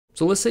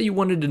So let's say you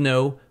wanted to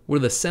know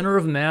where the center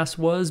of mass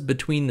was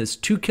between this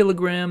 2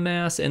 kilogram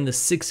mass and the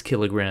 6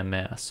 kilogram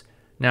mass.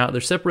 Now, they're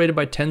separated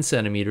by 10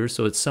 centimeters,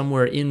 so it's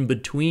somewhere in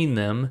between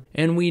them,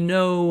 and we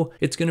know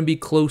it's going to be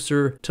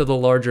closer to the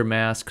larger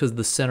mass because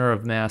the center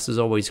of mass is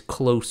always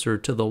closer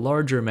to the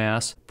larger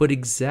mass, but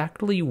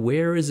exactly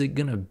where is it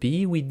going to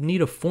be? We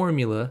need a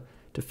formula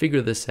to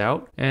figure this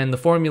out, and the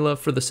formula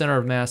for the center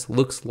of mass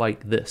looks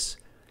like this.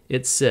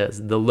 It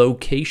says the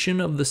location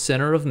of the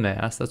center of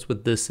mass, that's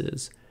what this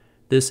is.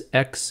 This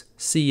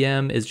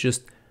XCM is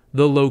just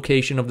the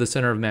location of the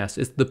center of mass.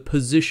 It's the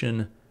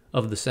position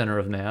of the center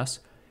of mass.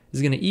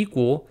 Is going to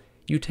equal,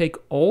 you take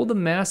all the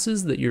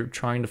masses that you're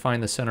trying to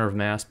find the center of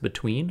mass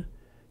between,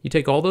 you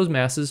take all those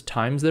masses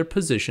times their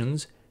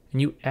positions, and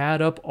you add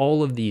up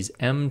all of these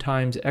m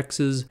times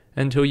x's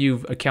until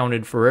you've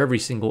accounted for every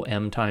single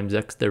m times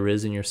x there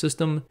is in your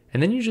system,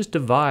 and then you just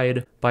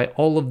divide by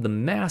all of the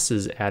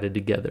masses added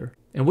together.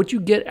 And what you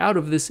get out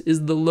of this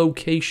is the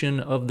location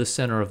of the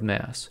center of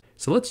mass.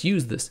 So let's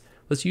use this.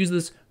 Let's use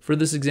this for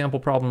this example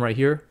problem right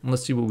here, and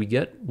let's see what we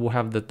get. We'll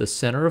have that the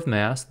center of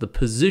mass, the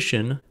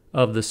position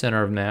of the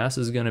center of mass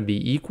is going to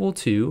be equal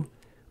to,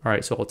 all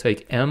right, so I'll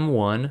take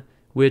M1,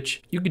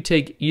 which you could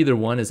take either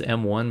one as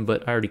M1,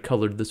 but I already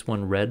colored this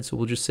one red, so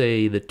we'll just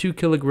say the 2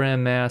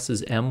 kilogram mass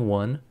is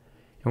M1, and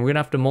we're going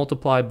to have to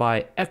multiply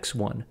by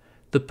X1,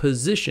 the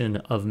position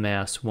of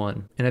mass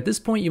 1. And at this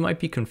point, you might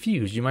be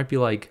confused. You might be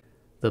like,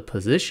 the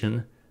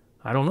position?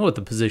 I don't know what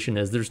the position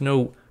is. There's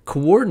no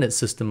coordinate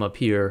system up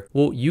here.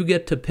 Well, you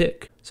get to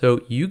pick.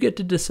 So you get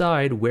to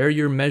decide where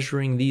you're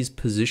measuring these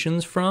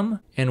positions from,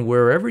 and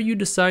wherever you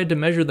decide to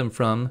measure them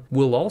from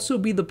will also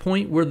be the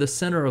point where the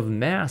center of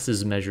mass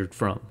is measured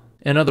from.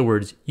 In other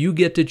words, you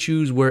get to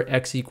choose where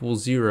x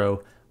equals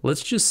 0.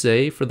 Let's just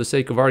say, for the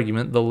sake of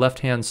argument, the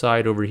left-hand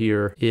side over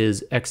here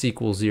is x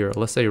equals 0.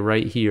 Let's say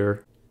right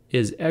here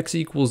is x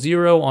equals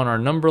 0 on our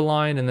number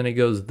line, and then it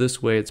goes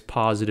this way, it's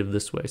positive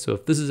this way. So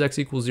if this is x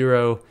equals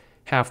 0,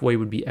 halfway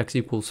would be x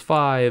equals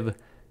 5,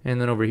 and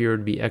then over here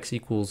would be x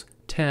equals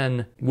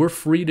 10. We're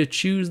free to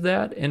choose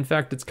that. In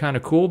fact, it's kind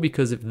of cool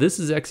because if this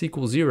is x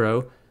equals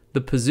 0,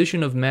 the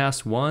position of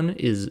mass 1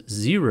 is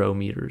 0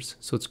 meters.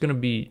 So it's going to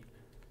be,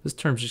 this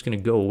term's just going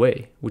to go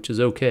away, which is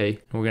okay.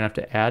 And we're going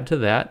to have to add to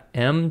that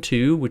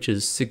M2, which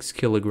is 6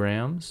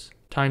 kilograms,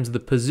 times the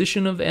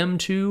position of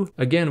M2.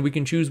 Again, we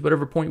can choose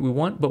whatever point we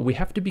want, but we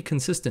have to be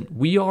consistent.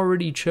 We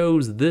already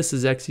chose this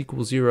as x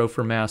equals 0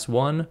 for mass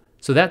 1.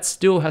 So that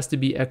still has to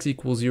be x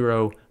equals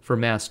 0 for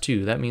mass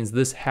 2. That means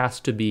this has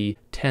to be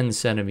 10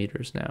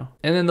 centimeters now.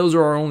 And then those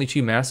are our only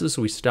two masses,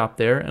 so we stop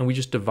there and we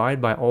just divide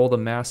by all the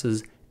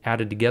masses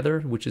added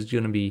together, which is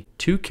going to be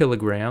 2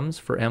 kilograms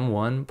for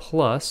M1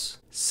 plus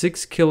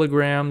 6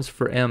 kilograms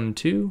for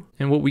M2.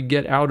 And what we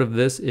get out of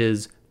this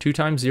is 2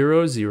 times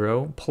 0 is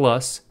 0,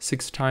 plus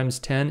 6 times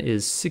 10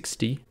 is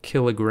 60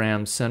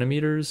 kilogram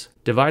centimeters,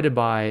 divided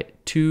by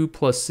 2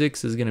 plus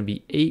 6 is going to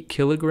be 8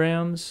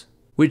 kilograms,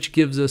 which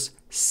gives us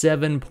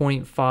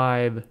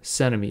 7.5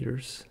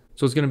 centimeters.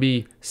 So it's going to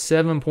be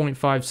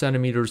 7.5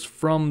 centimeters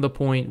from the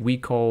point we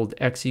called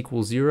x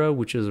equals 0,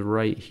 which is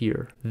right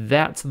here.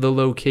 That's the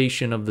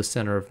location of the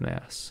center of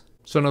mass.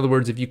 So in other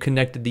words, if you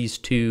connected these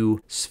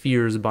two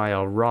spheres by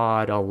a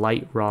rod, a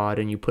light rod,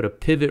 and you put a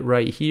pivot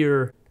right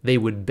here, they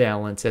would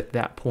balance at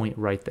that point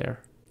right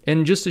there.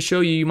 And just to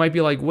show you, you might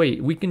be like,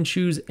 wait, we can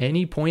choose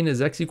any point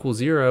as x equals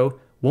 0.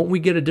 Won't we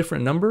get a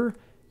different number?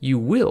 You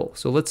will.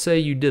 So let's say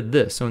you did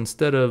this. So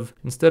instead of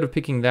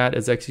picking that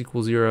as x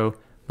equals 0,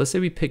 let's say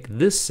we pick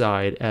this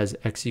side as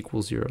x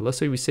equals 0. Let's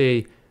say we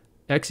say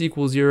x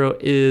equals 0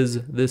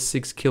 is this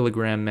 6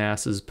 kilogram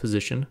mass's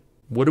position.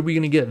 What are we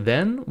going to get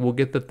then? We'll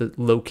get that the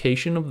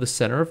location of the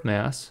center of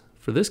mass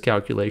for this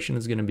calculation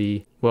is going to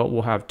be, well,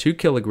 we'll have 2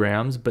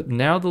 kilograms, but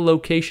now the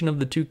location of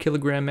the 2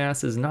 kilogram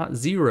mass is not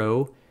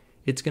 0.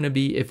 It's going to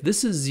be, if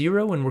this is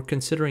 0 and we're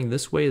considering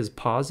this way as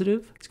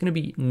positive, it's going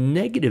to be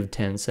negative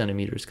 10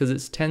 centimeters because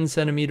it's 10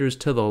 centimeters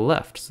to the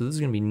left. So this is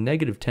going to be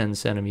negative 10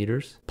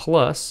 centimeters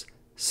plus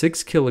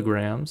 6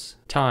 kilograms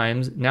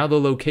times, now the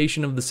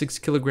location of the 6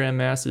 kilogram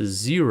mass is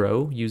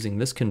 0 using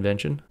this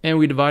convention, and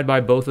we divide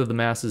by both of the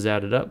masses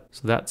added up.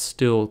 So that's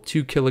still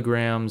 2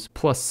 kilograms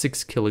plus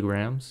 6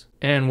 kilograms.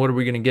 And what are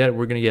we going to get?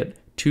 We're going to get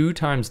 2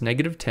 times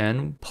negative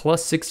 10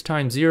 plus 6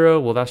 times 0,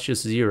 well, that's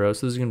just 0.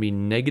 So this is going to be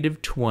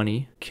negative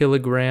 20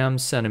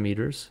 kilograms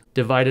centimeters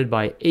divided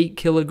by 8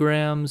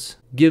 kilograms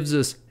gives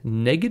us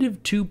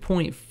negative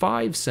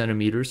 2.5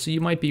 centimeters. So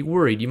you might be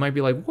worried. You might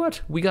be like,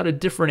 what? We got a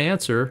different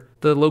answer.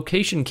 The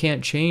location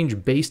can't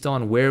change based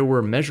on where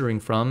we're measuring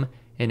from,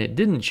 and it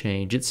didn't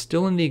change. It's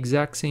still in the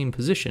exact same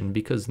position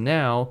because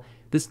now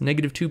this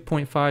negative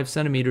 2.5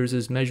 centimeters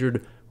is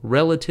measured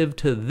relative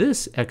to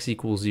this x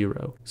equals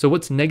 0. So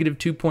what's negative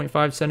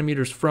 2.5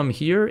 centimeters from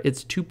here?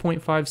 It's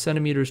 2.5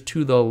 centimeters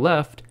to the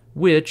left,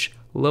 which,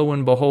 lo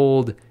and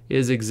behold,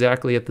 is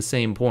exactly at the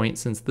same point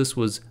since this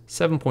was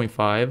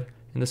 7.5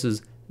 and this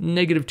is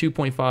negative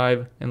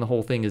 2.5 and the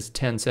whole thing is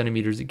 10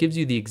 centimeters. It gives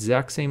you the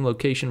exact same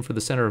location for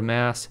the center of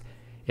mass.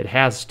 It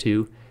has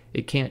to.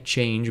 It can't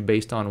change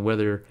based on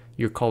whether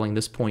you're calling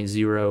this point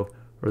 0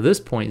 or this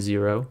point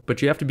 0,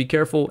 but you have to be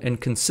careful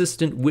and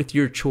consistent with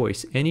your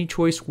choice. Any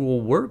choice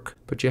will work,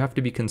 but you have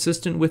to be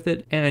consistent with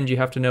it, and you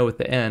have to know at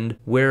the end,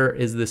 where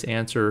is this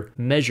answer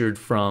measured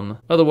from?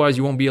 Otherwise,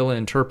 you won't be able to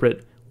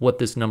interpret what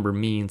this number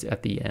means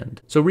at the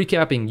end. So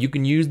recapping, you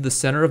can use the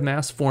center of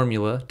mass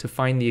formula to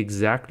find the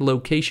exact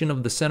location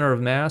of the center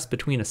of mass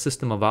between a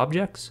system of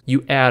objects.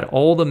 You add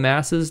all the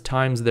masses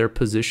times their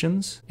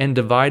positions and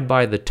divide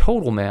by the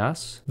total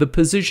mass. The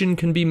position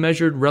can be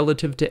measured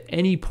relative to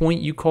any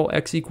point you call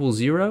x equals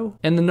 0,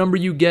 and the number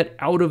you get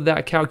out of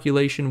that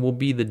calculation will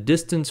be the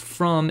distance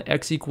from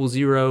x equals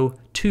 0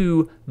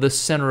 to the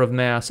center of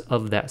mass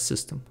of that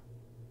system.